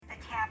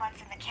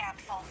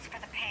capsules for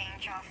the pain,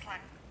 Jocelyn.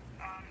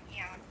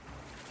 Yeah.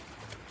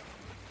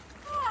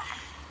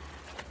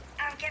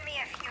 Give me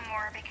a few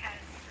more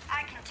because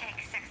I can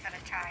take 6 at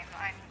a time.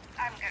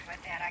 I'm good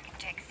with that. I can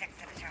take 6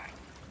 at a time.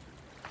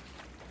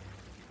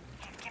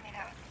 Yeah, give me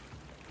those.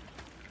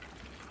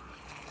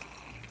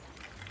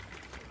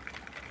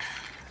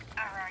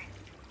 All right.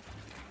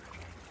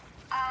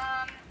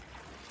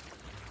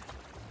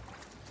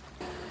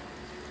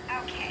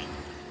 Okay.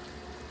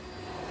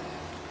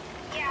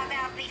 Yeah,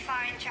 that'll be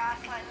fine,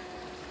 Jocelyn.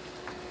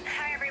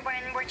 Hi, everyone.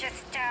 We're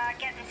just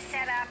getting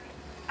set up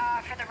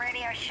for the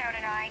radio show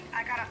tonight.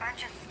 I got a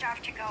bunch of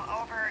stuff to go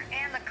over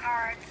and the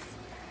cards.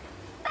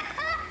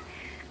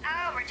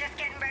 Oh, we're just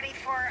getting ready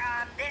for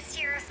this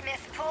year's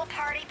Miss Pool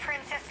Party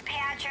Princess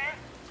pageant.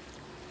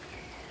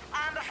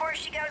 Before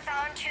she goes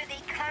on to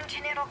the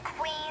Continental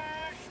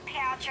Queens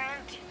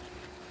pageant.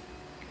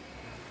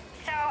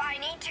 So I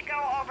need to go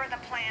over the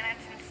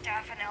planets and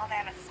stuff and all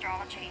that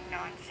astrology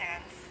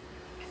nonsense.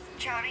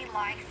 Johnny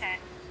likes it.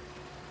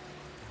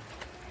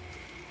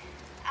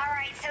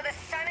 Alright, so the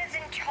sun is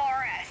in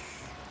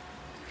Taurus,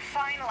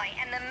 finally,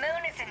 and the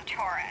moon is in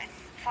Taurus,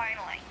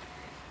 finally.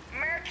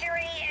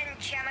 Mercury in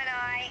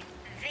Gemini,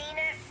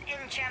 Venus in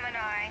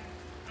Gemini,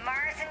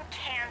 Mars in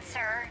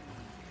Cancer,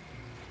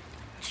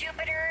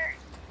 Jupiter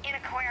in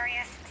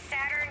Aquarius,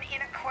 Saturn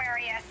in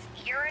Aquarius,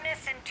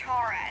 Uranus in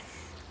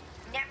Taurus,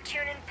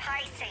 Neptune in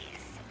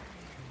Pisces,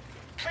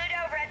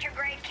 Pluto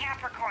retrograde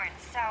Capricorn.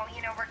 So,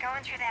 we're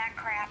going through that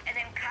crap, and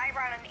then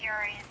Chiron in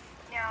Aries.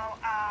 Now,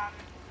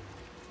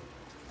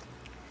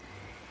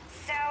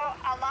 so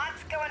a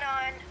lot's going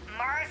on.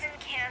 Mars in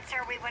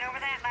Cancer, we went over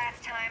that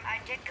last time. I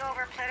did go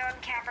over Pluto in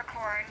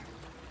Capricorn.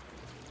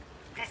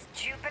 This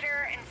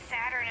Jupiter and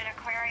Saturn in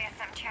Aquarius,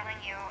 I'm telling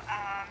you.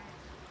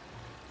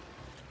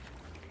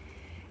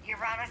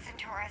 Uranus in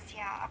Taurus,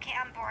 yeah. Okay,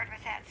 I'm bored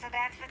with that. So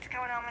that's what's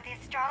going on with the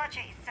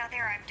astrology. So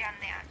there, I've done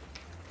that.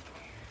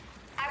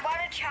 I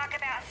want to talk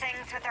about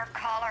things with our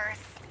callers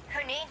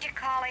who need to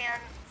call in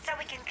so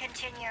we can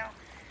continue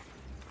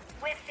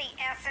with the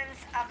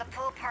essence of the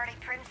Pool Party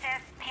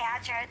Princess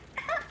pageant,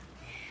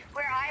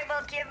 where I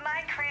will give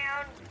my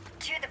crown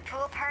to the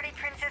Pool Party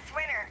Princess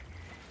winner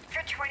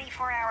for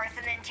 24 hours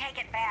and then take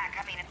it back.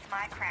 I mean, it's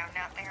my crown,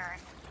 not theirs.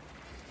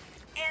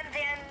 And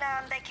then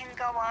they can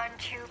go on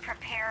to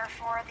prepare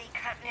for the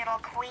Continental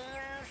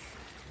Queens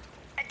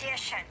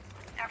edition,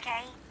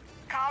 okay?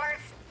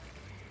 Callers,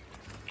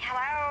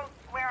 hello,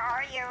 where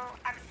are you?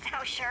 I'm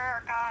so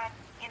sure, God,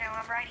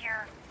 I'm right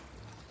here.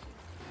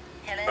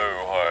 Hello.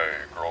 Oh,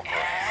 hi, girlfriend.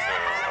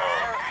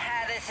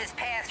 Hi, this is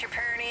Pastor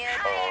Pernian.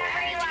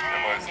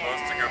 Am I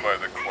supposed to go by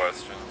the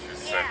questions you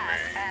sent me?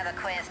 I have a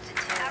question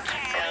too.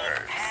 Okay.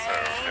 Alright, so,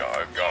 yeah,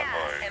 I've got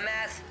mine. Am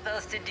I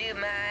supposed to do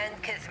mine?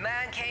 Because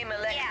mine came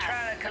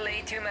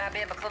electronically to my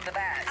biblical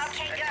device.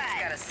 Okay, I good. just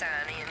got to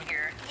sign in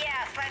here.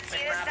 Yes, let's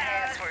With use my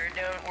those. password,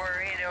 don't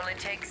worry, it only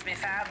takes me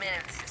 5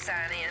 minutes to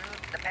sign in.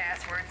 The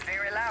password's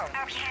very long.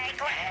 Okay,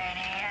 go ahead.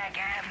 Honey, I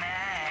got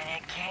mine.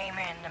 It came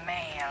in the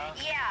mail.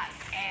 Yes.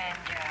 And,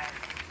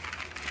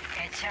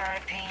 it's on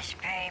a piece of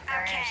paper.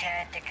 Okay. Is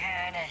that the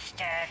kind of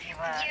stuff you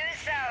want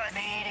Use those.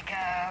 me to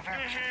go over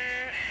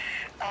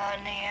on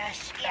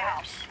this?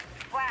 Yeah. Oops.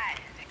 What?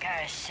 I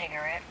got a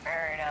cigarette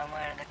burn on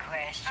one of the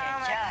questions.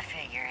 Oh, my- I'll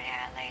figure it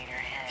out later,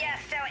 honey.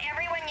 Yes, so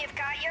everyone, you've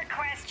got your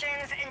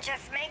questions, and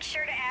just make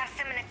sure to ask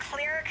them in a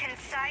clear,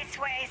 concise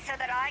way so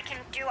that I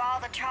can do all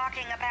the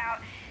talking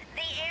about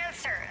the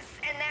answers.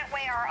 And that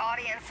way our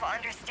audience will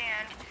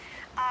understand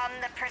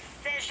the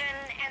precision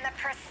and the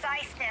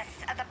preciseness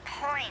of the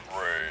points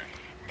Right.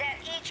 that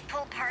each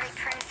Pool Party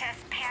Princess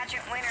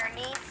pageant winner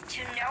needs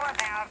to know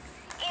about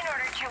in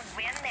order to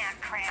win that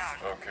crown.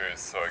 Okay,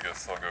 so I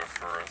guess I'll go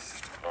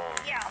first.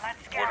 Yeah,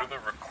 let's go. What are the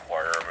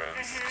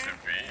requirements to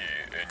be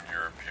in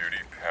your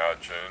beauty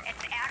pageant?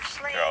 It's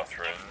actually,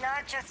 Catherine? it's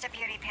not just a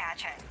beauty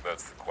pageant.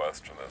 That's the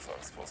question that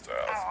I'm supposed to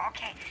ask. Oh,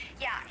 okay.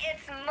 Yeah,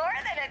 it's more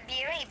than a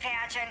beauty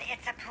pageant.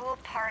 It's a Pool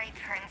Party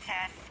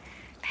Princess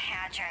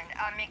pageant.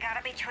 You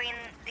gotta be between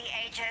the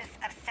ages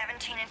of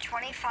 17 and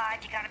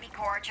 25. You gotta be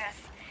gorgeous.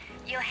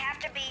 You have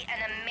to be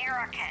an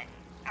American,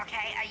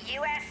 okay? A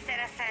U.S.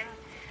 citizen.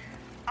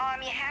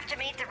 You have to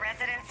meet the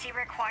residency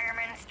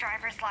requirements,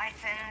 driver's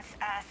license,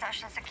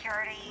 social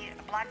security,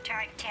 blood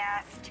type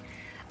test.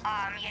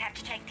 You have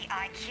to take the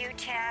IQ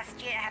test.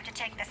 You have to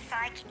take the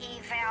psych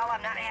eval.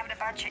 I'm not having a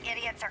bunch of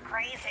idiots or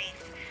crazies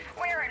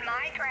wearing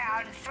my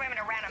crown and swimming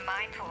around in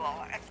my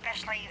pool,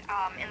 especially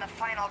in the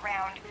final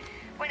round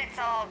when it's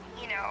all,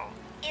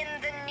 in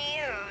the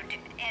nude.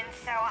 And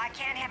so I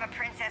can't have a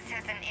princess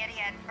who's an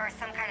idiot or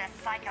some kind of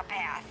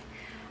psychopath.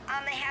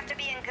 They have to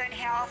be in good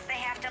health.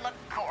 They have to look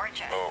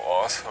gorgeous. Oh,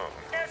 awesome.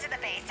 Those are the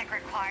basic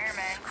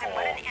requirements. And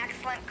what an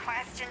excellent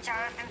question,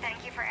 Jonathan.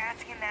 Thank you for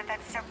asking that.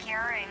 That's so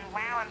caring.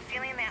 Wow, I'm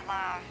feeling that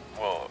love.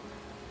 Well,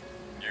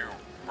 you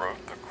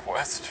wrote the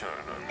question.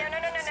 No.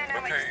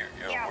 Okay,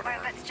 Yeah, whatever.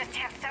 but let's just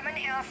have someone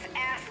else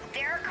ask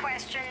their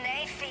question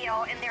they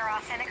feel in their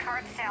authentic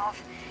heart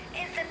self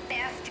is the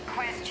best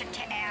question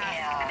to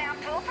ask about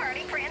Pool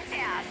Party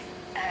Princess.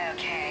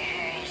 Okay,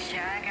 hey, so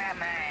I got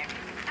mine.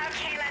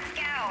 Okay,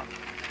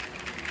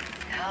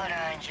 hold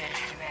on just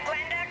a minute.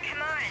 Glenda,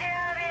 come on.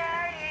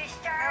 Sylvia, you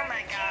started Oh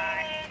my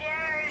God.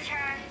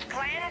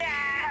 Glenda.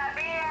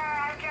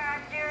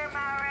 I'm doing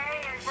my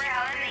radio We're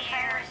show. on the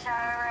air.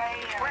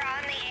 We're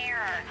on the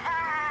air.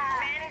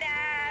 Glenda.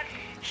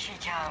 She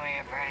told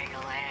me to break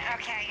a leg.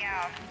 Okay, yo.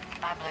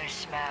 I blew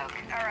smoke.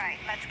 All right,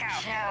 let's go.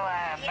 So,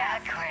 my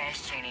Yes.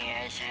 question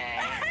is,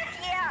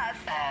 Yes.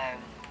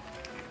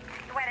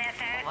 What is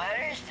it? what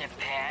is the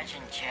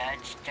pageant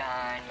judge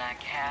done?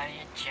 Like, how do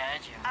you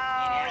judge them?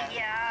 Oh,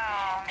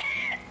 yeah.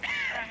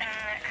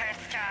 That kind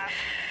of stuff.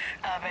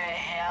 I bet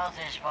health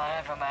is one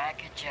of them. I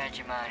could judge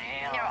them on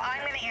health. No,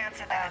 I'm going to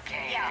answer this.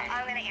 Okay. Yeah,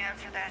 I'm going to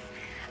answer this.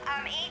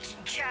 Each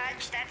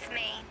judge, that's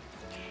me,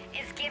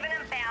 is given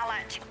a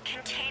ballot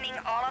containing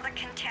all of the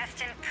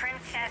contestant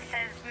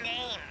princesses'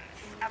 names,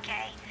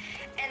 okay?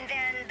 And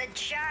then the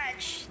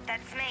judge,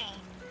 that's me,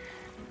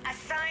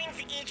 assigns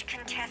each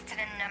contestant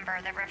a number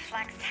that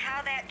reflects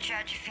how that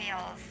judge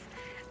feels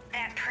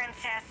that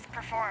princess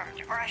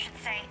performed, or I should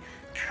say,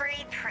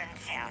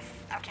 pre-princess,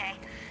 okay?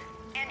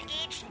 And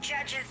each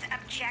judge's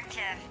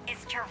objective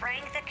is to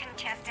rank the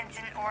contestants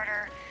in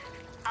order,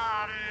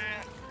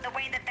 the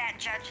way that that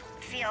judge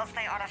feels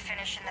they ought to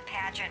finish in the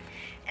pageant.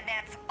 And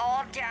that's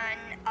all done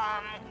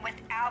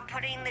without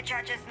putting the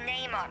judge's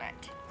name on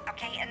it,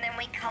 okay? And then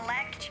we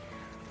collect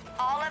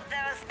all of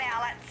those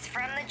ballots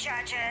from the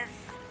judges,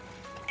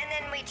 and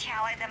then we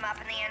tally them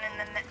up in the end,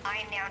 and then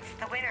I announce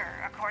the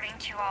winner according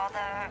to all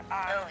the,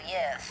 Oh,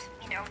 yes.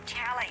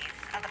 tallies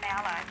of the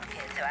ballots.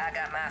 Okay, so I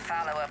got my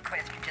follow-up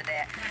question to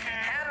that.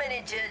 How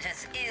many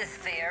judges is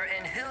there,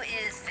 and who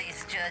is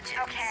these judges?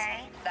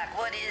 Okay. Like,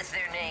 what is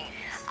their name?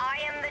 I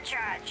am the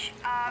judge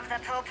of the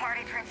Pool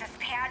Party Princess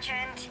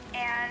pageant,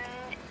 and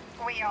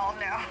we all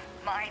know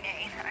my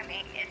name. I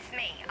mean, it's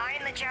me. I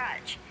am the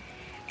judge.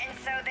 And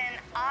so then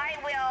I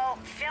will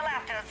fill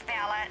out those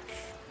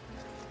ballots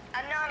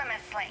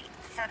anonymously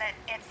so that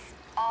it's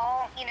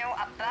all,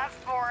 above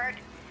board,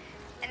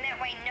 and that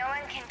way no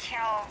one can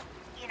tell,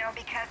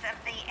 because of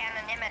the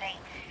anonymity.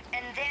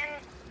 And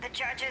then the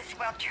judges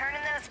will turn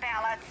in those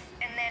ballots,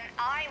 and then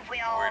I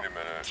will Wait a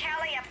minute.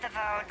 tally up the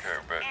votes Okay,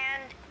 but-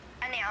 and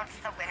announce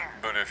the winner.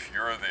 But if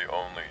you're the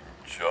only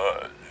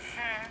judge,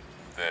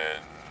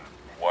 then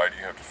why do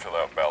you have to fill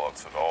out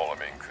ballots at all? I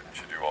mean, couldn't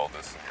you do all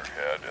this in your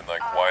head? And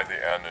why the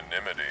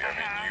anonymity? I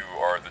mean, you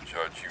are the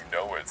judge. You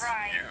know it's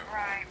Right, you.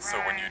 right, So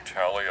when you right.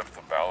 tally up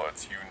the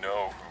ballots, you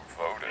know who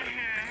voted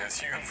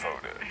because you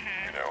voted.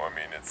 I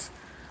mean, it's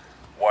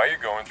why are you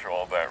going through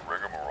all that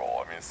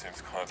rigmarole? I mean, it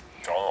seems kind of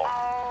dumb.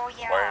 Oh,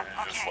 yeah. Why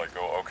don't you just okay.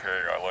 go, okay,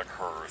 I like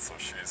her, so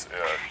she's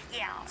it.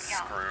 Yeah.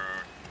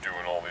 Screw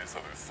doing all these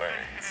other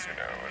things,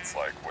 It's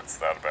like, what's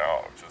that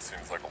about? It just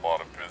seems like a lot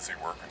of busy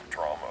work and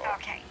drama.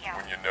 Okay, yeah.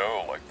 When you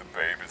know, the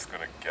babe is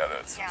gonna get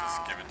it, so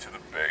just Yeah. give it to the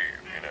babe,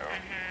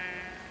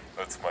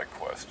 That's my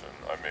question.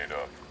 I made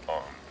up.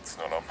 It's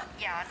not on.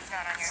 Yeah, it's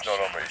not on your It's not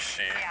on sheet. my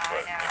sheet, Yeah, I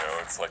but know.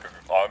 it's like an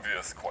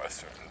obvious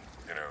question.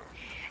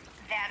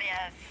 That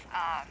is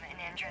an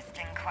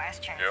interesting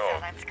question. Yeah. So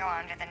let's go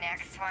on to the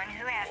next one.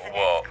 Who has the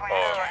Well, next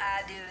question?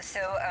 I do.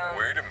 So,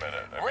 Wait a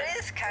minute. what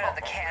is kind of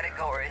the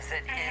categories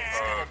that is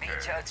going to be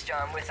Okay. judged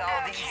on with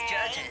all these Okay.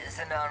 judges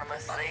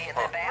anonymously in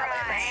the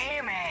ballots?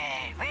 Right.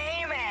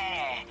 Wait a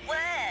minute.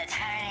 What?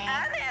 Honey.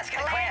 I'm asking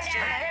a Glenda.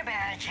 question. What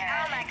about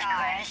Oh my God.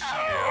 question?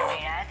 Oh. I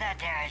mean, I thought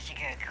that was a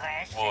good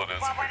question. Well, it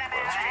is Well, a what good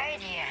about question. Why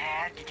do you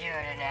have to do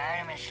it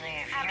anonymously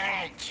if you're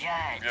Okay. the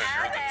judge? Yeah,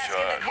 you're the asking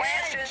a judge.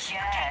 question. You're the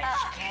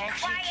Judge, can't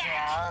you quiet.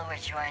 tell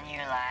which one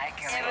you like?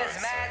 Or It was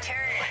my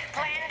turn.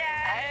 Glenda.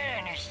 I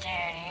don't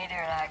understand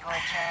either, like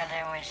what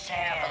Jonathan was saying.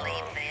 Can't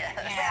believe believe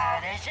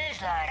this. This is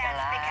like a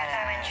That's lot because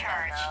I'm in of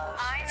charge.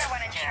 I'm the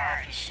one in stuff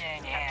charge. You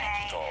shouldn't Okay?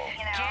 have to.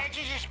 Stop. Can't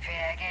you just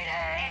pick it,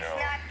 honey? It's No.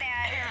 not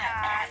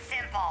that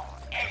simple.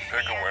 It's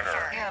Pick the a winner.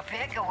 answer. Go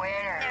pick a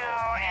winner.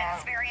 No, Yeah.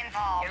 it's very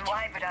involved. And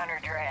wipe it on her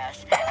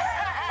dress. Okay.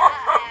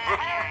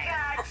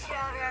 God,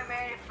 children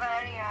made it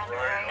funny on the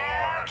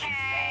Right.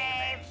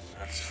 Okay.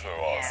 That's so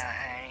Yeah, awesome.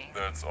 honey.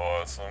 That's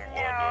awesome,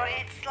 No,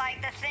 Glenda. it's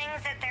like the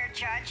things that they're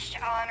judged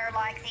on are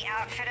like the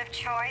outfit of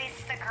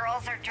choice. The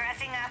girls are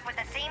dressing up with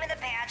the theme of the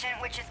pageant,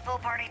 which is Pool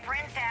Party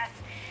Princess.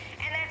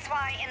 And that's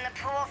why in the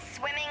pool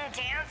swimming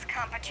dance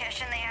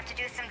competition, they have to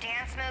do some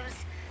dance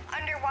moves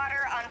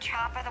underwater, on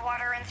top of the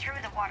water, and through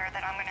the water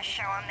that I'm going to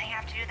show them. They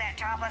have to do that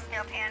topless,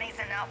 no panties,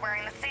 and not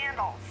wearing the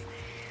sandals.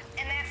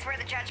 And that's where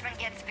the judgment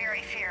gets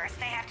very fierce.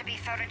 They have to be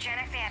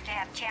photogenic, they have to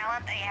have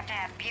talent, they have to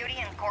have beauty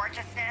and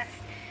gorgeousness.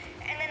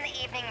 And then the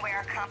evening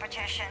wear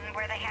competition,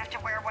 where they have to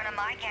wear one of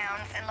my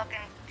gowns and look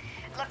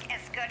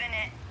as good in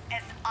it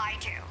as I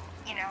do.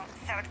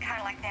 So it's kind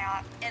of like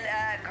that. And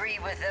I agree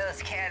with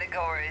those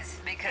categories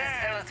because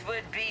those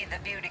would be the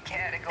beauty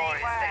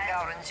categories They that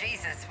would. God and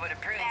Jesus would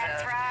approve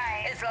That's of.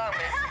 right. As long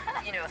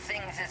as,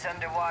 things is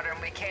underwater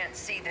and we can't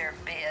see their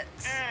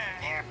bits.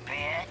 Their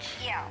bits?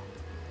 Yeah,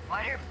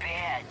 What are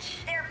bits?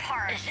 they're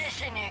parts. Is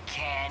this a new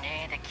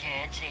candy the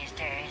kids these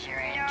days are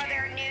into? No,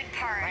 they're nude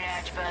parts. We're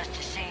not supposed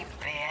to see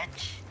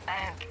bits?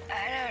 I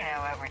don't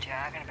know what we're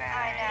talking about.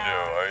 I know. You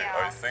know,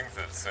 Yeah. I think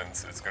that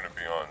since it's going to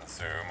be on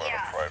Zoom on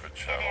Yes, a private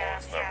channel,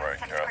 is, isn't that yeah, right,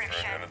 Catherine?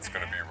 subscription. And it's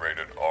going to be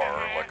rated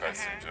R, like I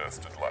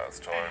suggested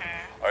last time.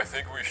 I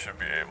think we should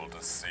be able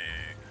to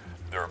see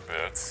their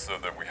bits so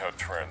that we have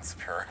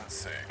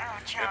transparency Oh,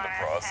 in the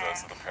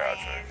process of the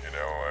pageant. please. You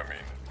know, I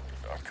mean,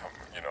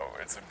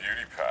 it's a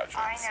beauty pageant,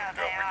 I so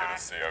know don't they we get are.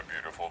 to see how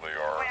beautiful they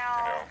are?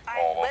 Well,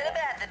 All of What them.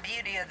 about the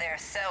beauty of their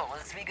soul?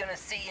 Is we gonna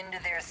see into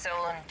their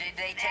soul, and did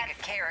they take a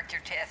That's- character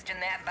test in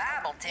that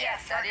Bible test?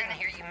 Yes, I we're didn't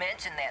gonna- hear you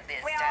mention that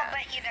this Well, time.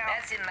 but, you know-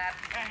 That's in my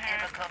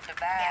difficult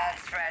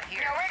device right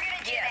here. No, we're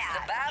gonna do yes,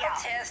 that, the Bible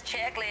yeah. test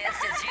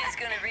checklist is you're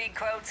gonna read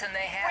quotes and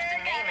they have to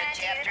We're name gonna it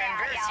do chapter and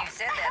that, verse. yeah. You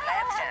said that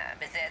last time.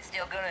 Is that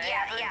still gonna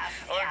Yeah, happen? yes,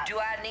 Or yes. do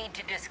I need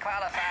to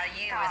disqualify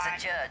you as a God.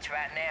 judge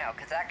right now?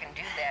 Because I can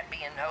do that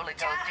being Holy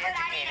Ghost Jonathan,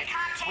 I need a educated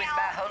cocktail. with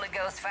my Holy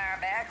Ghost fire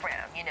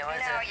background. You know,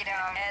 No, you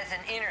don't. as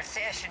an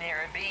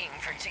intercessionary being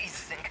for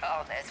Jesus and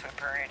God. That's what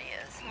Purity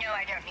is. No,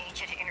 I don't need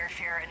you to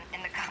interfere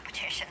in the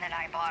competition that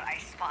I bought, I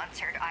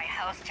sponsored, I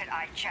hosted,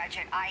 I judge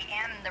it. I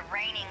am the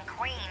reigning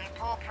queen,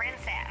 pool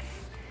princess.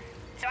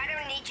 So I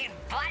don't need you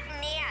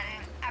butting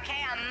in,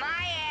 okay, on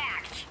my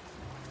act.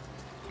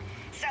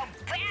 So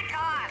back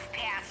off,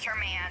 Pastor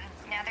Man.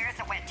 Now there's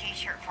a wet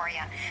t-shirt for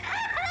you.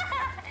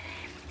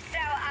 So,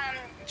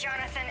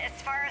 Jonathan,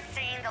 as far as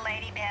seeing the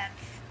lady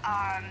bits,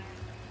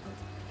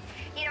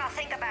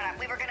 think about it.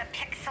 We were going to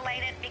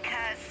pixelate it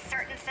because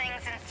certain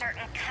things in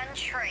certain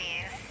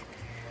countries,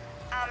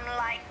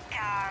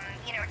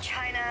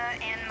 China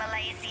and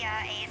Malaysia,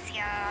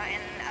 Asia,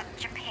 and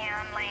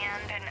Japan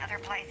land and other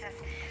places,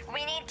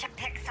 we need to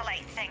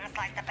pixelate things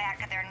like the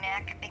back of their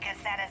neck because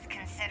that is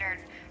considered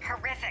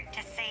horrific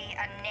to see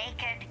a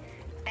naked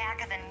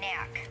back of the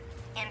neck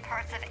in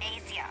parts of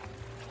Asia.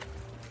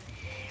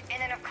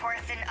 And then, of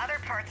course, in other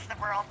parts of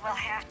the world, we'll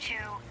have to,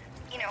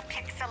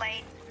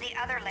 pixelate the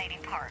other lady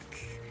parts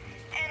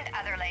and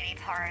other lady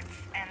parts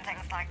and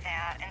things like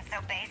that. And so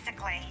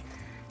basically,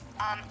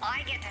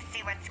 I get to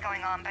see what's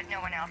going on, but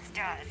no one else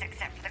does,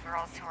 except for the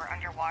girls who are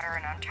underwater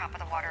and on top of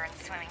the water and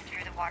swimming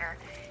through the water,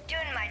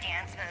 doing my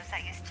dance moves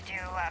I used to do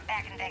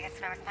back in Vegas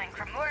when I was playing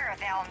Cremora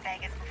Vale in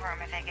Vegas before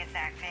my Vegas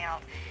act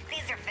failed.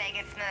 These are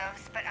Vegas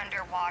moves, but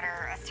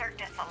underwater. A Cirque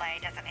du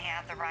Soleil doesn't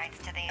have the rights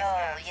to these Oh,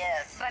 moves.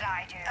 yes. But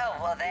I do. Oh,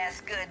 well,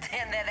 that's good.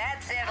 Then that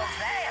settles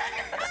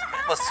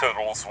that. Well,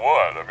 settles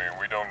what? I mean,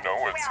 we don't know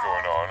what's Well,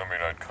 going on. I mean,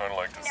 I'd kind of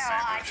like to no, see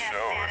I the just show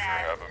said if you're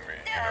it. having me,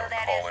 No,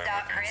 that call is in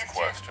not with these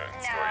Christian. questions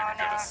so I can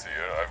get No. to see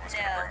it. I was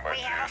going to No. bring my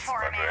We have a dudes, my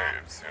format.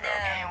 babes,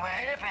 And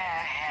what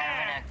about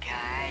having a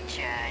guy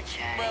judge?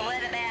 Well,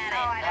 what about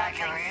Oh, I don't like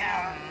a think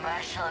real so.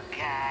 muscle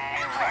guy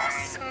Oh,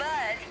 wearing...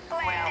 Smut? Well,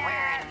 Glenda.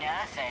 wearing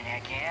nothing, I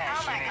guess.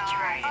 Oh, my if it's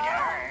God. rated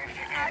Oh. R.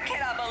 How can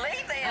I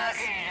believe this?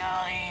 Look at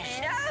all these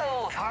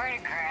No!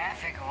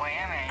 pornographic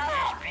women Oh.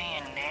 just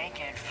being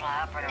naked,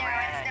 flopping No,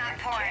 around it's in not your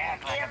porn. trap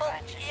like a Ibble,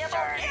 bunch of ibble,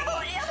 sardines.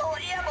 ibble, ibble,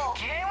 ibble.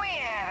 Can we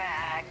have a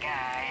hot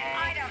guy?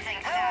 I don't think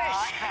Oh, so. a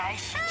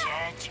spicy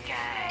judge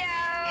guy.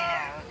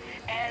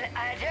 No. And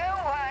I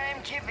don't want him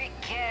to be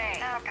gay.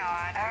 Oh,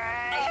 God. All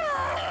right?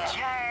 I'm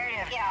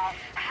tired of Yeah.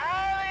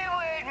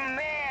 Hollywood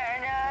men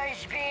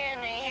always being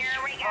these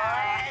Here we go.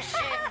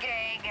 flaccid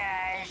gay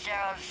guys,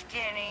 all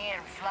skinny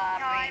and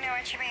floppy. Oh, I know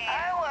what you mean.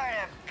 I want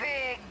a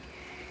big,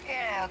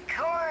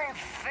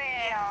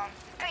 corn-fed,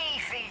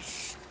 beefy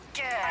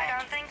stud. I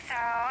don't think so.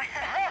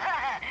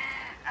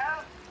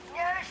 Oh,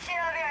 no,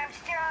 Sylvia, I'm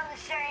still on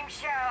the same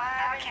show.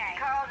 I haven't Okay.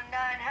 called a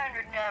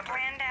 900 number.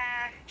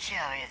 Glenda.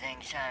 Sylvia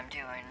thinks I'm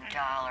doing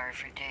dollar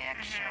for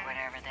dicks or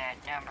whatever that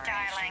number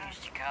Dialing. is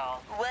used to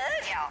call. What?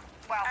 Yeah.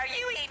 Well, Are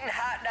you eating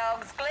hot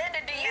dogs?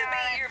 Glenda, do you No,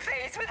 beat your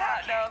face with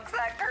hot okay. dogs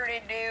like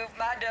Purdy do?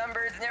 My dumb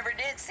birds never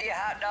did see a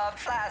hot dog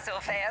fly so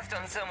fast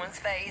on someone's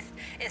face.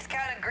 It's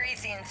kind of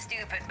greasy and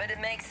stupid, but it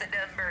makes the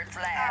dumb birds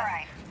laugh. All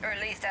right. Or at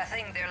least I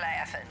think they're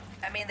laughing.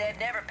 I mean, they've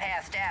never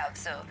passed out,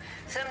 so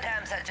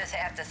sometimes I just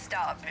have to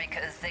stop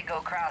because they go I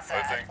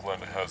cross-eyed. think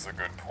Glenda has a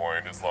good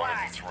point. As long What?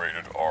 as it's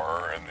rated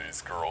R and these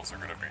girls are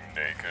going to be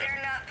naked,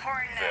 they're not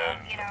porn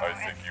then though, I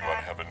think it's you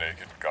want not- to have a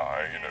naked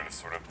guy, to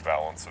sort of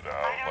balance it out.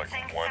 I don't Like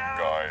think one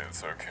so. guy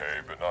is okay,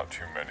 but not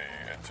too many.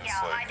 And just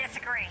Yeah, I like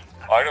disagree.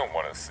 I don't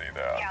want to see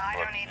that. Yeah, I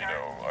but don't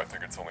either. I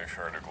think it's only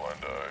fair to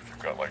Glenda if you've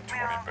got like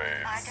 20 Well,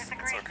 babes. I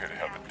disagree. It's okay to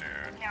have a No.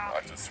 dude. No.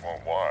 I just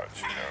won't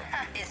watch.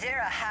 Is there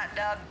a hot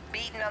dog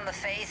beating on the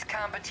face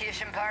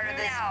competition part of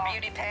this No.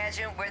 beauty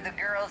pageant where the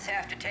girls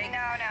have to take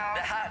No.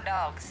 the hot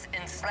dogs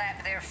and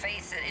slap their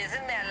faces?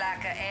 Isn't that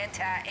like an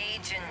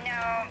anti-aging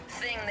No.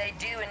 thing they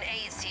do in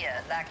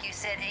Asia? Like you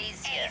said,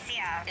 Asia.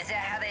 Asia. Is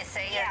that how they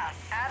say it? Yes.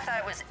 I thought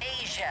it was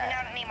Asia.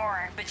 Not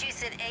anymore. But you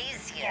said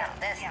Asia. Yeah,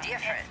 That's yeah,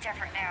 different. it's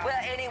different now. Well,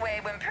 anyway,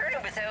 when Purdy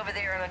was over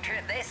there on a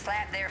trip, they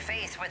slapped their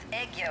face with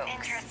egg yolks.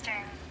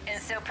 Interesting.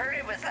 And so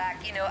Purdy was like,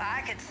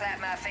 I could slap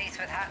my face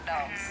with hot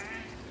dogs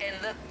and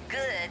look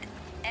good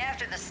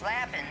after the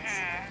slappings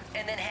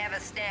and then have a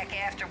snack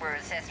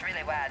afterwards. That's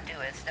really why I do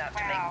it. It's not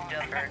to make Wow. the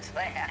dumb birds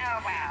laugh.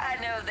 Oh, wow. I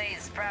know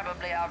they's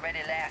probably already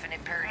laughing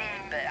at Purdy,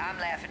 but I'm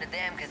laughing at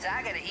them because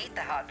I gotta eat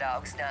the hot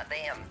dogs, not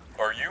them.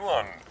 Are you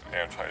on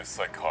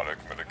antipsychotic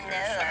medication?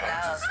 No,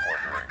 I'm just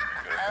wondering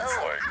because it's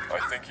Oh.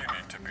 like I think you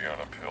need to be on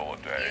a pill a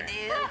day,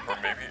 You do? or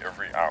maybe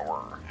every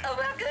hour. Oh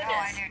my Oh, I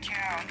goodness. do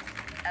too.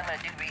 I'm gonna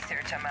do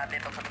research on my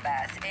biblical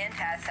device.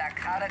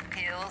 Antipsychotic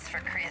pills for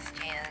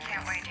Christians.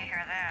 Can't wait to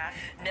hear this.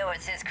 No,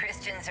 it says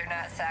Christians are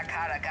not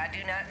psychotic. I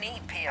do not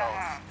need pills.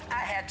 Uh-huh. I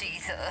have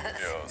Jesus.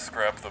 Yeah,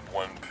 scrap the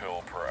 1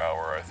 pill per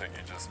hour. I think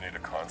you just need a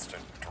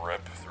constant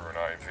drip through an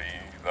IV.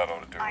 That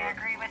ought to do I it.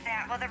 agree with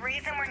that. Well, the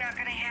reason we're not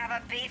going to have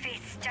a beefy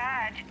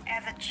stud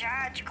as a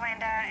judge,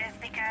 Glenda, is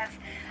because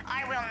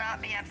I will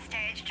not be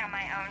upstaged on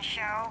my own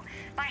show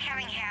by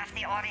having half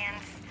the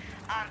audience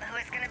who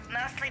is going to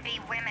mostly be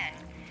women.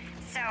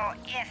 So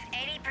if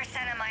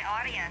 80% of my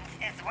audience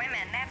is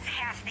women, that's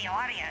half the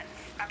audience,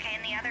 okay?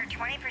 And the other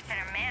 20%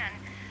 are men.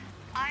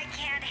 I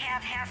can't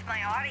have half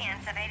my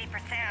audience of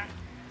 80%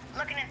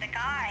 looking at the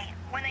guy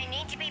when they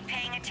need to be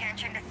paying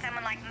attention to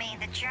someone like me,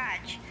 the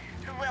judge,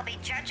 who will be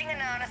judging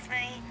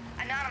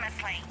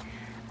anonymously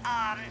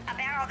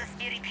about all this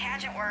beauty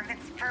pageant work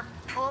that's for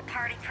Pool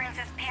Party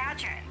Princess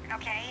Pageant,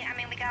 okay? I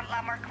mean, we got a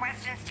lot more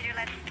questions to do.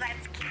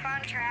 Let's keep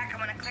on track. I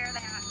want to clear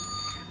that.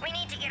 We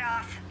need to get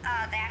off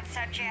that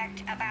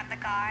subject about the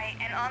guy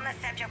and on the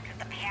subject of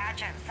the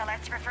pageant. So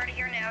let's refer to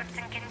your notes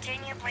and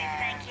continue, please.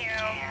 Thank you.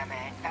 Damn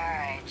it.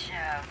 Alright, so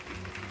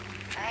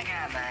I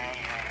got mine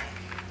here.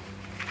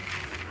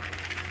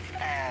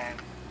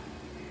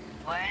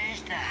 What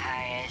is the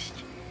highest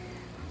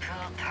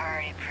Pool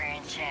Party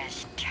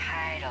Princess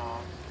title?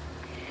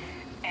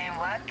 And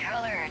what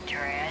color of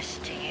dress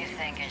do you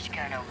think is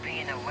gonna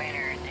be the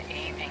winner in the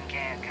evening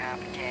gown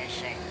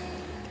competition?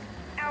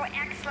 Oh,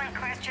 excellent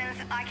questions.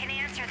 I can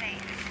answer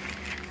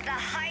these. The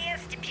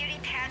highest beauty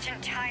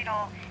pageant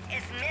title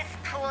is Miss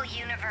Pool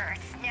Universe.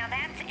 Now,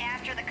 that's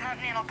after the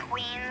Continental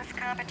Queens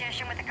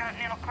competition with the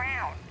Continental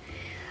Crown.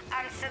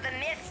 So the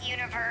Miss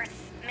Universe,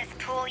 Miss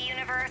Pool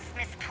Universe,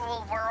 Miss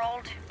Pool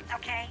World,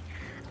 okay?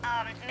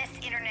 Miss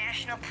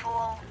International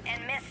Pool,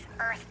 and Miss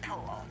Earth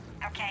Pool,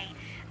 okay?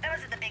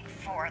 Those are the big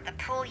four. The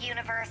Pool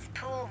Universe,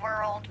 Pool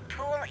World,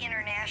 Pool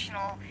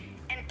International,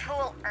 and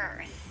Pool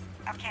Earth,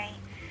 okay?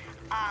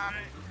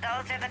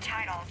 Those are the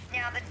titles.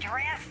 Now, the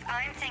dress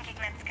I'm thinking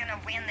that's going to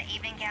win the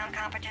evening gown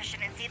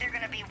competition is either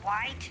going to be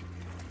white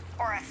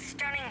or a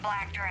stunning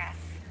black dress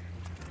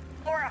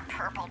or a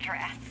purple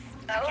dress.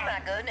 Oh okay?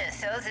 my goodness,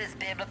 those is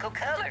biblical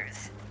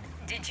colors.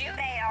 Did you?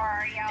 They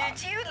are, y'all.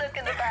 Did you look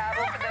in the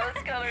Bible for those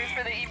colors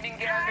for the evening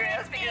gown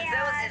dress? Because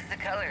those is the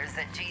colors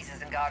that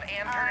Jesus and God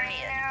and Purdy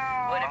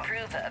know. would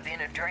approve of in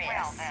a dress.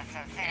 Well, that's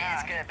what's It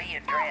is going to be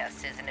a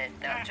dress, isn't it?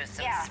 Not just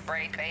some yeah.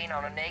 spray paint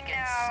on a naked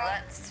No.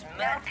 slut, No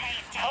smut,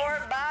 pasties.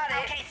 whore body.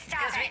 Okay,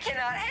 stop Because we it.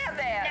 cannot have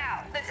that. No.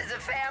 This is a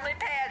family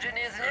pageant,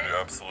 isn't It it?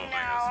 absolutely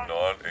No, is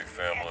not a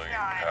family it's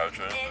not.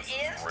 pageant. It This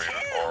is rated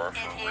too. R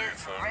for It a is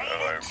reason, and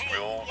rated I G.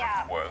 will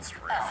Yeah. request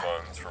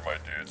refunds for my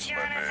dudes and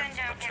my Jonathan, babes.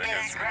 don't The give me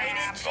tickets that are crap. not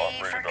Rated G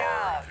for rated R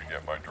God. if you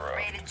get my draft.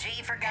 Rated G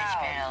for It's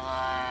been God. a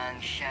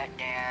long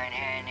shutdown,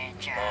 hasn't it,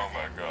 Oh Jonathan?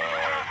 my god.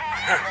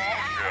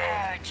 Yeah.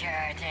 Oh,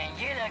 Jonathan,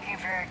 you're looking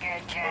for a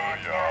good time.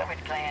 Oh, yeah. Not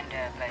with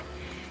Glenda, but,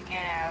 you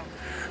know,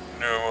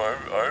 No,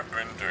 I've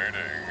been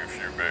dating a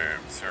few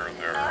babes here and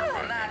there, Oh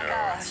but my you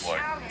know, it's gosh.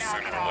 like Oh, knock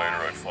sooner it or later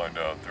off. I'd find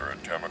out they're a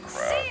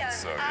Democrat,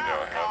 See, so you know,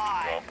 I have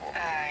God. to dump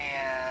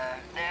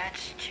them.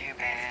 that's too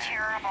bad. It's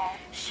terrible.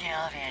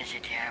 Sylvia's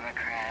a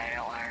Democrat, I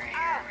don't worry.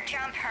 Oh,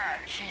 jump her.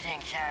 She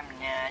thinks I'm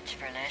nuts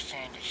for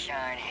listening to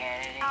Sean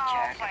Hannity Oh,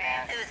 talk please.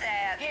 about, Who's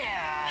that? you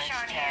know,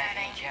 Sean stuff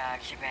Hannity. he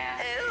talks about.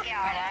 Who?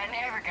 Yeah. But I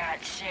never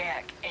got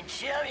sick, and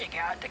Sylvia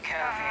got the COVID,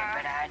 Uh-huh.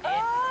 but I didn't.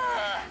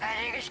 Oh, I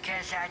think it's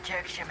because I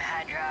took some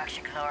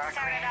hydroxychloroquine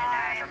So did and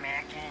I.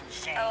 ivermectin and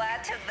zinc. oh, I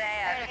took And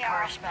that. of Yeah.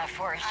 course, my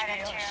force I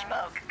did field too.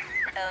 smoke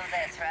Oh,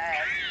 that's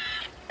right.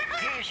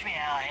 keeps me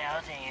all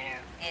healthy, you know.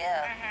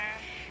 Yeah.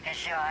 And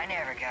so I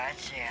never got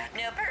sick.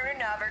 No, Purdy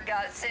never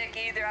got sick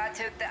either. I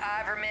took the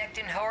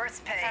ivermectin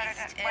horse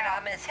paste, and well-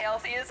 I'm as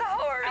healthy as a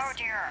horse. Oh,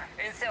 dear.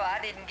 And so I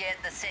didn't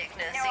get the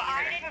sickness No,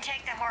 I either. didn't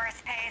take the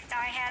horse paste.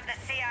 I had the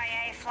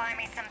CIA fly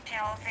me some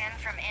pills in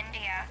from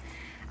India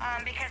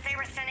because they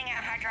were sending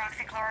out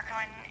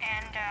hydroxychloroquine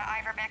and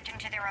ivermectin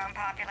to their own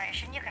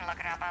population. You can look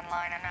it up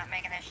online. I'm not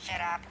making this shit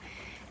up.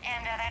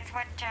 And that's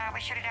what we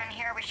should have done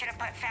here. We should have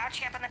put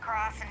Fauci up on the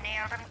cross and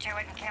nailed him to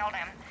it and killed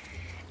him.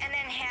 And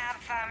then have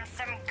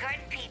some good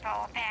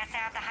people pass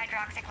out the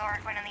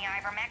hydroxychloroquine and the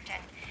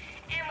ivermectin.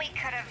 And we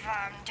could have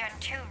done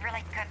two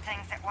really good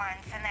things at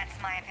once, and that's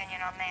my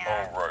opinion on that.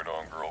 Oh, right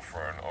on,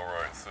 girlfriend.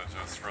 Alright, so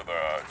just for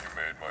that, you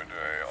made my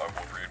day. I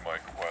will read my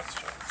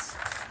questions.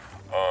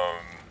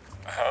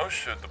 How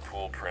should the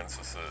pool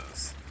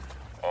princesses,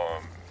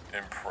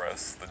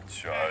 impress the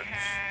judge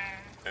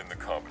in the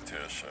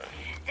competition?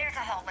 There's a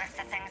whole list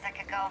of things I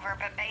could go over,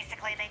 but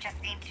basically they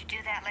just need to do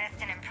that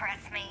list and impress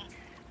me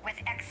with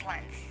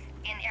excellence.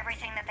 in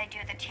everything that they do,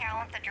 the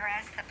talent, the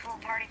dress, the pool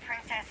party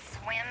princess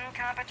swim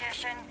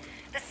competition,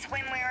 the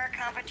swimwear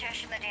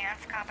competition, the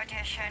dance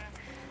competition,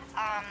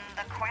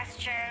 the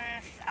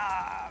questions,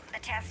 the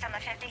test on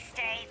the 50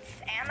 states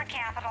and the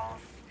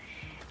capitals,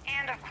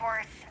 and of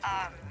course,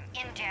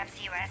 in-depth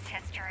U.S.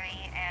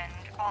 history and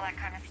all that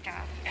kind of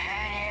stuff.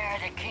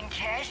 And are the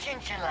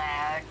contestants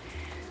allowed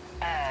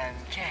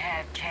to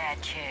have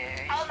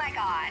tattoos? Oh my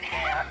God. You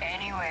know,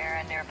 anywhere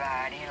on their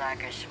body,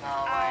 like a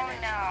small Oh one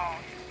that's,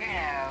 no. you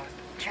know,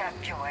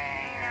 tucked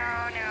away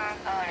No, no.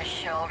 or on a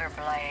shoulder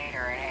blade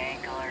or an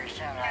ankle or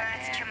something No, like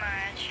that's that. too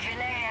much. Can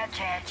they have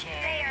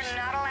tattoos? They are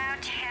not allowed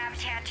to have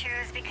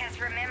tattoos because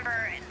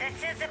remember, this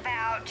is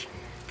about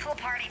Pool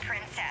Party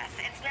Princess.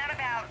 It's not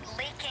about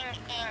leaking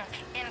ink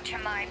into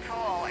my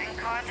pool and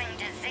causing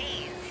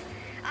disease.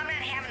 I'm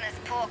not having this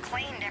pool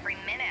cleaned every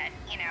minute,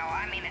 you know.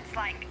 I mean, it's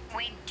like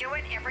we do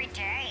it every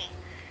day.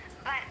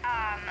 But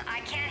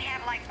I can't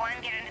have like one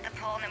get into the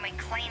pool and then we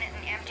clean it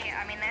and empty it.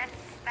 I mean,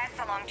 that's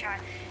a long time.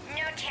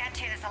 No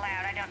tattoos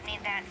allowed. I don't need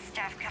that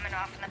stuff coming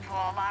off in the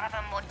pool. A lot of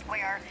them will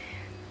wear,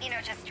 you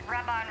know, just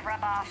rub on,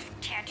 rub off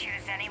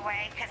tattoos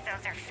anyway, because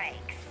those are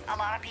fakes. A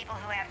lot of people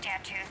who have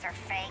tattoos are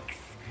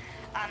fakes.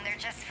 They're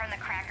just from the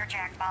Cracker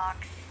Jack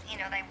box. You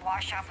know, they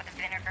wash off with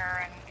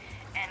vinegar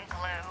and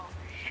glue.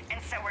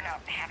 And so we're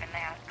not having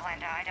that,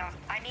 Glenda.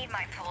 I need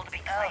my pool to be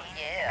Oh, clean.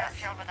 yeah. Not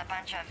filled with a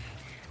bunch of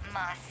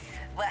muss.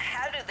 Well,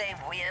 how do they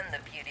win the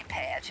beauty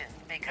pageant?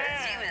 Because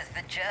you as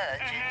the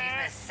judge, and you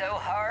was so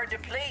hard to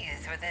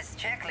please with this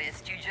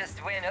checklist you just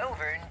went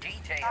over in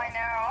detail. I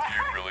know. Do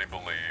you really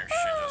believe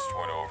she just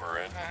went over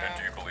it? And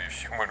do you believe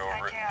she went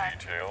over it in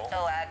do. detail?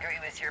 Oh, I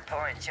agree with your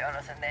point,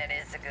 Jonathan. That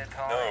is a good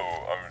point.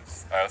 No, I'm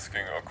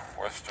asking a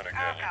question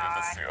again. You did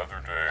this the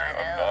other day. I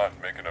I'm know. not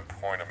making a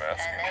point. I'm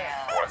asking I a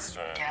know.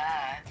 question.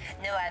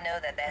 Duh. No, I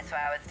know that. That's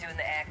why I was doing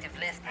the active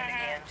listening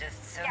again,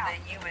 just so Yeah.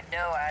 that you would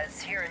know I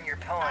was hearing your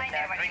point. I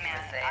knew what he agree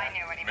meant. with that. I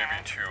knew what he Maybe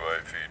meant. 2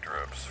 IV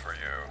drips for you.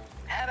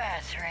 How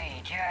about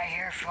 3? Do I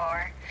hear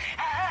 4?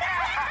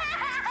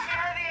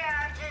 Sylvia,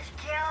 I'm just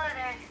killing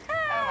it.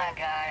 Oh my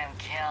god, I'm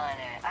killing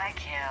it. I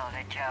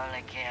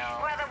totally killed.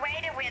 Well, the way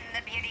to win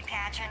the beauty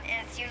pageant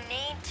is you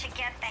need to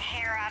get the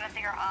hair out of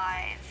your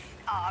eyes.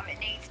 It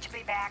needs to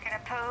be back in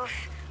a poof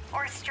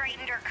or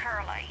straightened or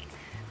curly.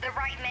 The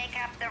right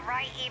makeup, the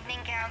right evening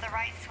gown, the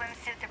right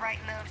swimsuit, the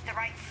right moves, the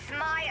right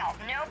smile.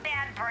 No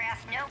bad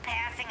breath, no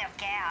passing of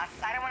gas.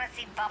 I don't want to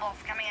see bubbles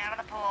coming out of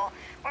the pool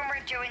when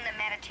we're doing the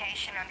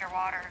meditation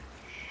underwater.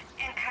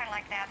 And kind of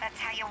like that, that's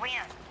how you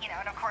win. You know,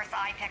 and of course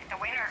I pick the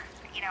winner.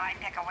 You know, I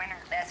pick a winner.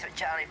 That's what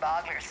Johnny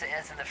Bogler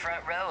says in the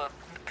front row of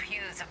the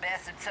pews of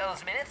Best of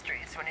Souls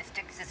Ministries when he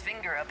sticks his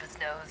finger up his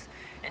nose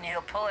and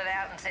he'll pull it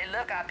out and say,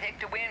 "Look, I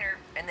picked a winner,"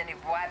 and then he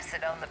wipes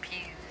it on the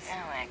pews.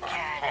 Oh my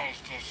god, that's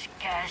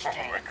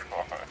disgusting. Oh my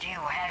God. Do you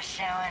have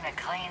someone to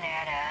clean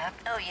that up?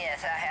 Oh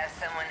yes, I have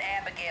someone.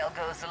 Abigail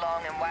goes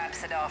along and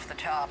wipes it off the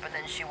top, and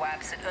then she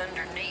wipes it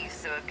underneath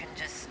so it can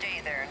just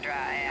stay there and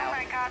dry Oh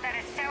out. my god, that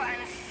is so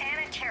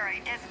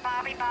unsanitary. Does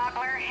Bobby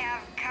Bogler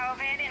have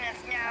COVID in his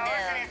nose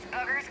No. and his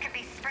boogers could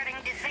be spreading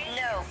disease?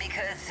 No,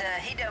 because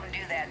he don't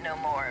do that no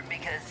more.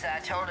 Because I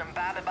told him,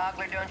 "Bobby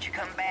Bogler, don't you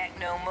come back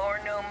no more,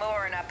 no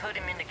more." And I put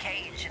him in the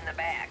cage in the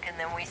back, and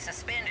then we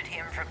suspended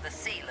him from the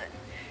ceiling.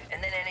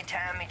 And then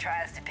anytime he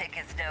tries to pick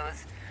his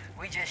nose,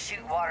 we just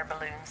shoot water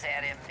balloons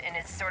at him. And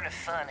it's sort of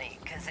funny,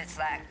 because it's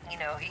like, you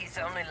know, he's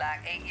only like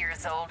 8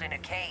 years old in a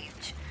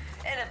cage.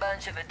 And a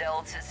bunch of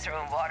adults is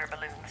throwing water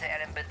balloons at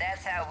him. But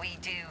that's how we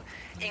do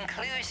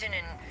inclusion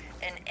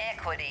and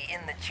equity in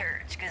the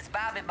church. Because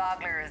Bobby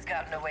Bogler has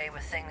gotten away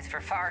with things for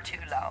far too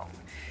long.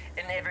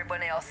 And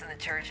everyone else in the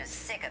church is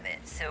sick of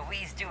it. So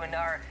we's doing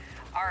our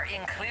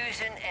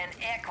inclusion and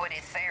equity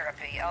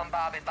therapy on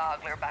Bobby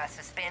Bogler by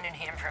suspending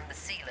him from the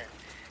ceiling.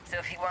 So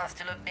if he wants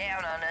to look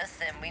down on us,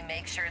 then we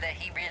make sure that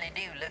he really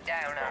do look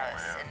down on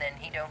us, man. and then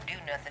he don't do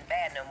nothing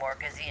bad no more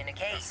because he in a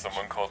cage. Has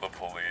someone called the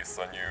police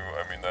on you?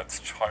 I mean, that's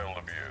child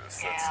abuse.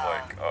 That's Yeah.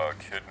 like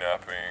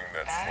kidnapping.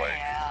 That's Oh, like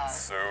yeah.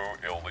 so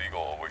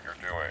illegal what you're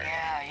doing.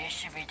 Yeah, you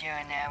should be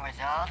doing that with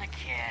all the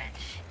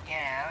kids, you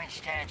know,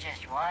 instead of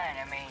just one.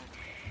 I mean,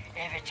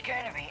 if it's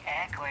going to be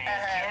equity,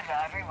 give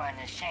everyone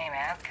the same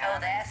outcome. Oh,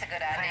 that's a good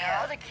Put idea.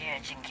 all the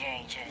kids in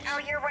cages. Oh,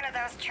 you're one of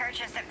those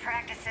churches that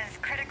practices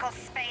critical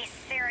space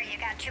theory. You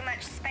got too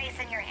much space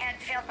in your head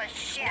filled with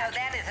shit. No,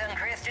 that is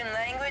unchristian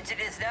language. It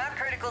is not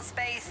critical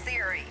space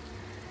theory.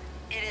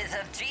 It is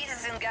of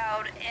Jesus and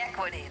God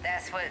equity.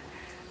 That's what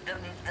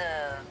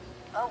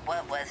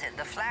what was it?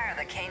 The flyer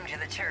that came to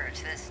the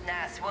church. This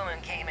nice woman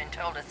came and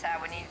told us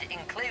how we need to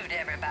include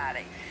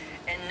everybody.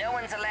 And no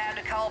one's allowed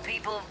to call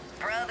people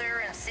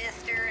brother and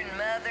sister and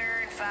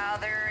mother and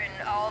father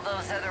and all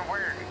those other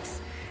words.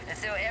 And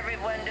so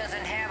everyone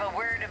doesn't have a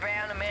word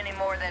around them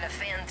anymore that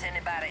offends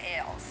anybody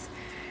else.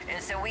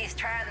 And so we's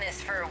trying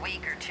this for a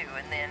week or two,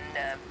 and then,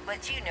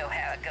 but you know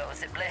how it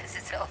goes at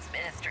Blessed Souls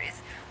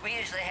Ministries. We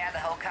usually have the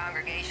whole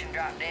congregation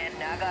drop dead,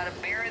 and I gotta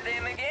bury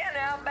them again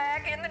out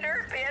back in the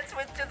dirt pits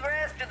with the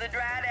rest of the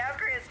dried out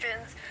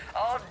Christians.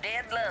 All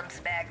dead lumps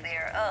back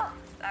there. Oh,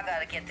 I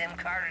gotta get them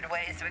carted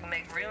away so we can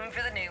make room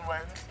for the new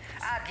ones.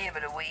 I'll give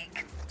it a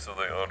week. So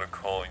they ought to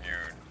call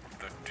you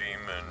the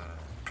Demon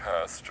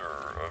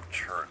Pastor of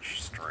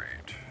Church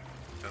Street.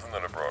 Isn't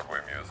that a Broadway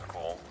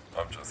musical?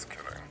 I'm just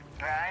kidding.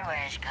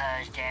 Broadway's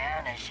closed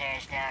down. They say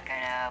it's not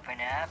gonna open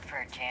up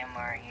for 10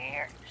 more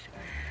years.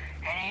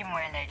 And even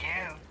when they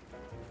do,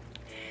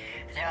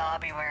 they'll all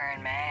be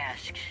wearing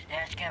masks.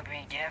 That's gonna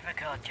be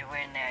difficult to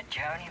win that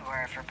Tony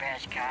Award for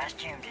Best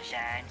Costume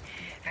Design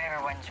if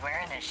everyone's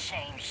wearing the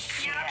same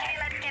shit. Okay,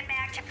 let's get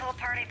back to Pool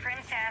Party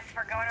Princess.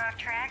 We're going off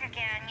track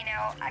again. You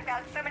know, I've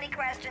got so many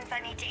questions I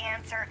need to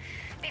answer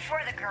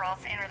before the girls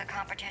enter the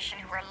competition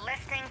who are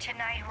listening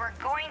tonight, who are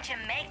going to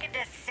make a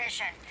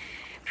decision.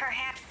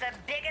 Perhaps the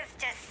biggest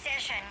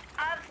decision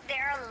of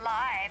their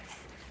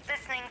lives,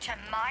 listening to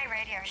my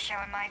radio show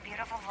in my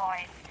beautiful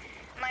voice.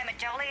 My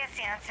Medolius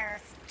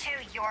answers to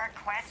your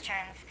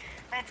questions.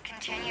 Let's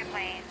continue,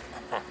 please.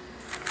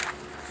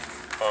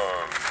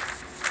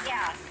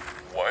 Yes.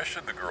 Why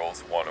should the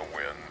girls want to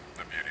win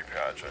the beauty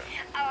pageant?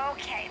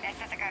 Okay, this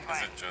is a good Is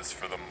one. it just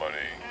for the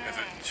money? Is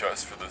it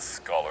just for the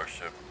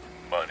scholarship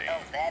money?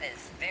 Oh, that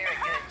is very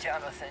good,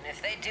 Jonathan.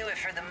 If they do it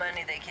for the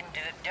money, they can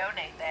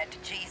donate that to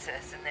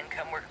Jesus and then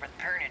come work with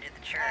Pernod at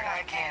the church.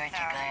 I Okay with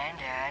you,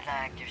 Glenda.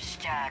 I'd like to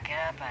stock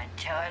up on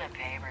toilet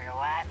paper to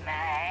wipe my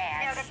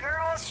ass. Now, the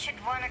girls should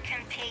want to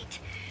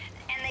compete,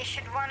 and they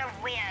should want to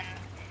win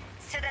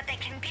so that they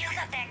can build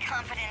up that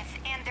confidence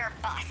and their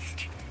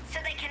bust, so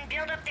they can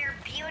build up their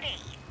beauty,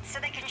 so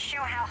they can show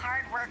how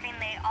hardworking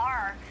they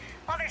are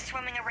while they're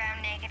swimming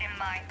around naked in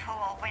my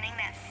pool, winning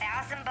that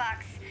 $1,000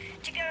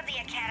 to go to the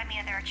academy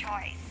of their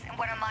choice. And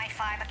one of my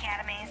 5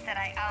 academies that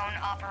I own,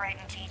 operate,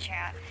 and teach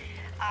at.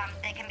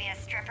 They can be a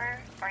stripper,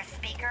 or a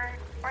speaker,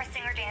 or a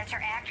singer, dancer,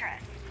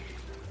 actress.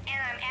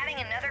 And I'm adding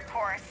another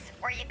course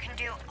where you can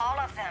do all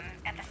of them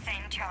at the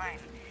same time.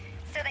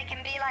 So they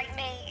can be like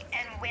me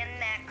and win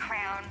that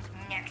crown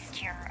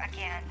next year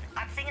again.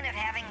 I'm thinking of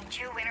having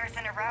 2 winners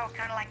in a row,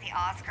 kind of like the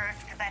Oscars,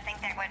 because I think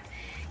that would,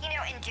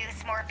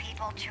 induce more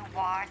people to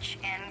watch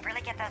and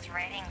really get those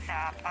ratings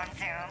up on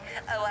Zoom.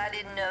 Oh, I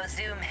didn't know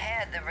Zoom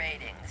had the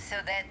ratings. So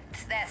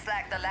that's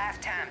like the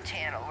Lifetime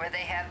channel where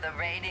they have the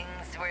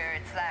ratings where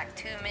it's like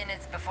 2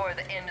 minutes before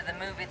the end of the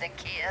movie, the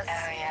kiss.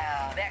 Oh,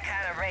 yeah. That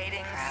kind of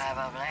ratings.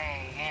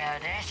 Probably.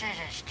 This is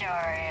a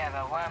story of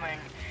a woman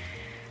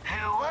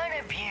who won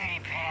a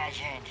beauty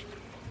pageant.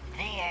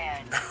 The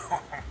end.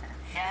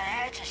 Now,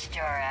 that's a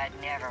story I'd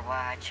never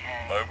watch,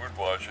 honey. I would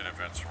watch it if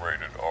it's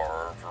rated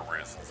R for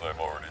reasons I've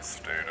already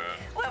stated.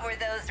 What were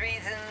those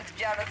reasons,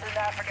 Jonathan?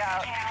 I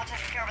forgot. Okay, I'll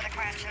just go over the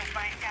questions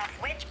myself.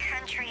 Which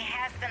country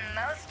has the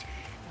most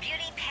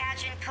beauty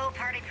pageant pool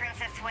party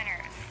princess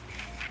winners?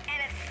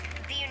 And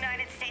it's the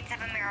United States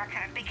of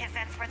America, because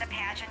that's where the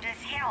pageant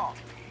is held.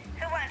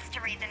 Who wants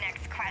to read the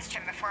next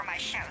question before my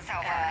show's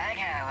over? I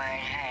got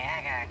one, honey. I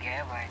got a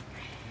good one.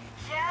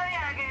 So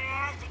I'm gonna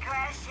ask the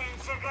question,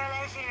 so go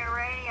listen to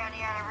radio in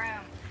the other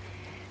room.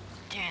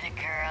 Do the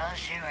girls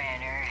who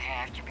enter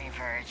have to be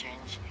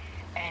virgins?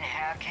 And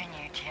how can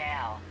you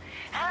tell?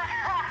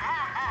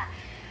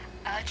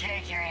 I'll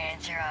take your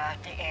answer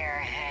off the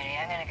air, honey.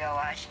 I'm gonna go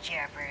watch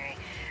Jeopardy.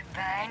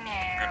 Bye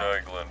now. Good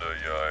night, Glenda.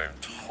 Yeah, I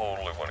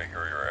totally want to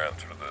hear your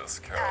answer to this,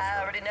 I Catherine.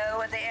 already know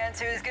what the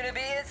answer is going to be.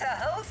 It's a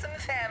wholesome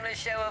family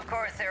show. Of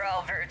course, they're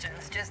all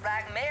virgins, just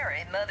like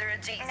Mary, mother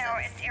of Jesus. No,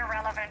 it's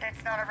irrelevant.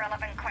 It's not a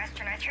relevant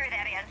question. I threw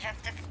that in just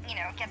to,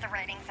 get the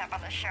ratings up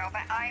on the show.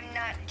 But I'm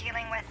not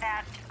dealing with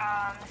that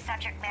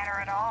subject matter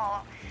at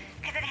all,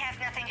 because it has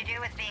nothing to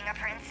do with being a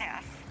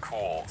princess.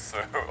 Cool.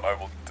 So I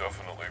will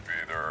definitely be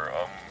there.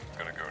 I'm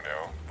gonna go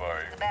now.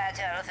 Bye. Bye,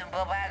 Jonathan.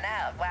 Well, why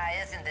not? Why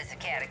isn't this a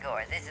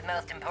category? This is the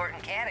most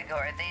important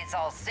category. These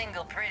all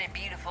single, pretty,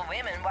 beautiful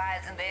women. Why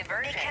isn't they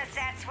virgins? Because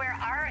that's where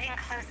our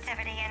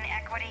inclusivity and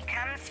equity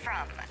comes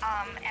from.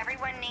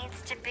 Everyone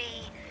needs to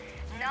be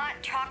not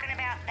talking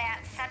about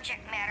that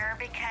subject matter,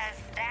 because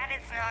that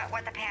is not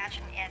what the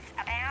pageant is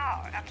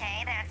about,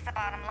 okay? That's the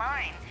bottom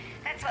line.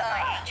 That's what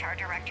my HR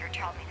director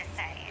told me to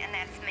say, and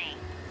that's me.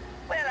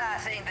 Well, I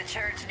think the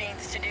church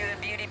needs to do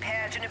a beauty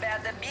pageant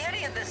about the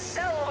beauty of the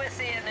soul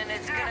within, and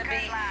it's going to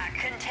good be luck.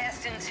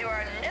 contestants who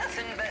are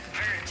nothing but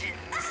virgins.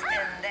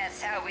 And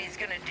that's how we's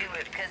going to do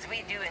it, because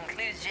we do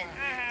inclusion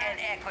and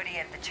equity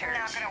at the church.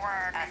 Not gonna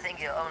work. I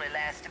think it'll only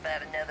last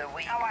about another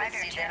week. Oh, I but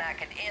do see, too. then I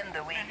can end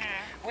the week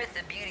with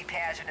the beauty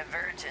pageant of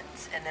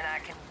virgins, and then I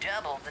can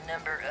double the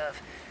number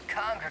of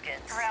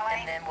congregants.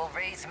 Really? And then we'll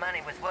raise money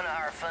with one of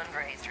our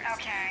fundraisers.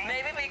 Okay.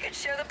 Maybe we could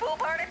show the pool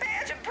party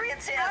pageant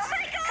princess Oh,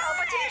 my God!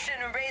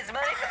 competition and raise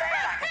money for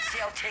that. I could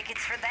sell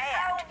tickets for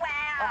that. Oh,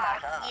 wow. Oh, my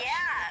gosh.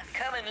 Yes.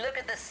 Come and look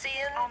at the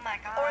sin Oh,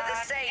 my God. or the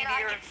Savior. And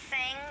I could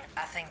sing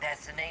I think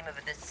that's the name of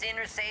it, the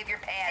Sinner Savior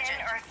pageant.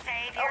 Sin or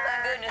Savior. Oh my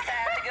goodness, I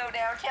have to go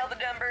down, tell the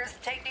numbers,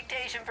 take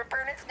dictation for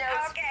Pernod's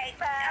notes. Okay,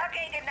 Bye.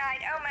 okay, good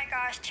night. Oh my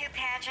gosh, 2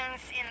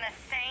 pageants in the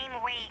same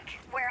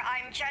week, where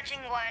I'm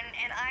judging one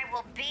and I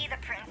will be the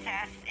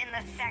princess in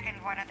the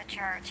second one of the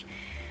church.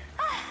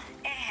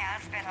 It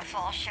has been a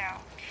full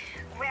show.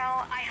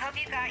 Well, I hope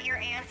you got your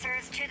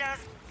answers to those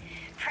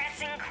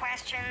Pressing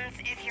questions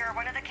if you're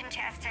one of the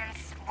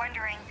contestants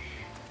wondering,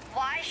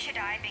 why should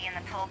I be in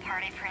the Pool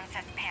Party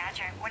Princess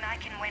pageant when I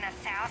can win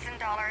 $1,000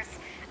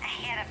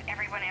 ahead of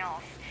everyone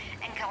else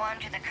and go on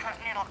to the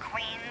Continental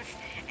Queens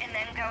and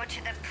then go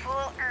to the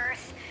Pool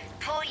Earth,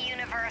 Pool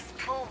Universe,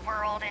 Pool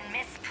World, and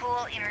Miss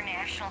Pool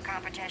International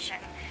competition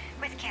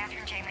with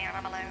Catherine J.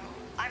 Manimalou?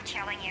 I'm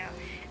telling you,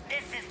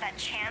 this is the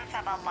chance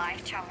of a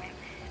lifetime,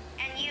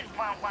 and you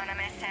won't want to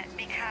miss it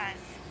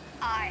because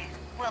I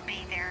will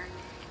be there.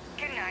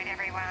 Good night,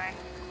 everyone.